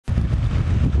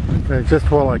Okay, just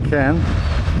while I can,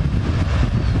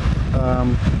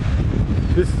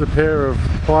 this is a pair of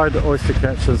Pied Oyster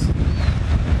Catchers.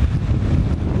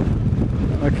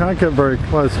 I can't get very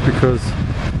close because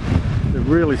they're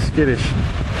really skittish.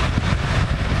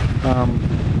 I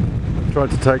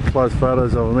tried to take close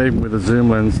photos of them, even with a zoom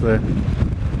lens. They're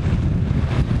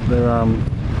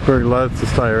very loath to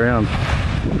stay around,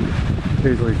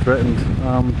 easily threatened.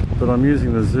 But I'm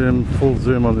using the full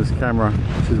zoom on this camera,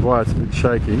 which is why it's a bit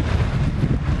shaky.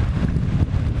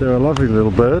 They're a lovely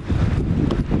little bird.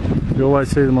 You always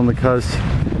see them on the coast,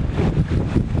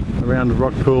 around the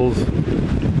rock pools,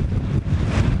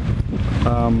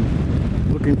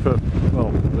 looking for,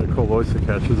 well, they're called oyster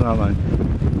catchers, aren't they?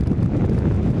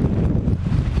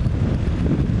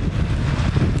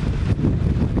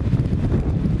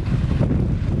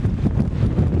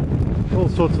 All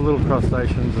sorts of little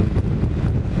crustaceans and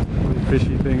little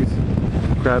fishy things,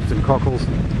 crabs and cockles,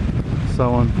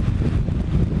 so on.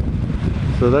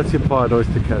 So that's your Pied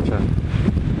Oyster Catcher.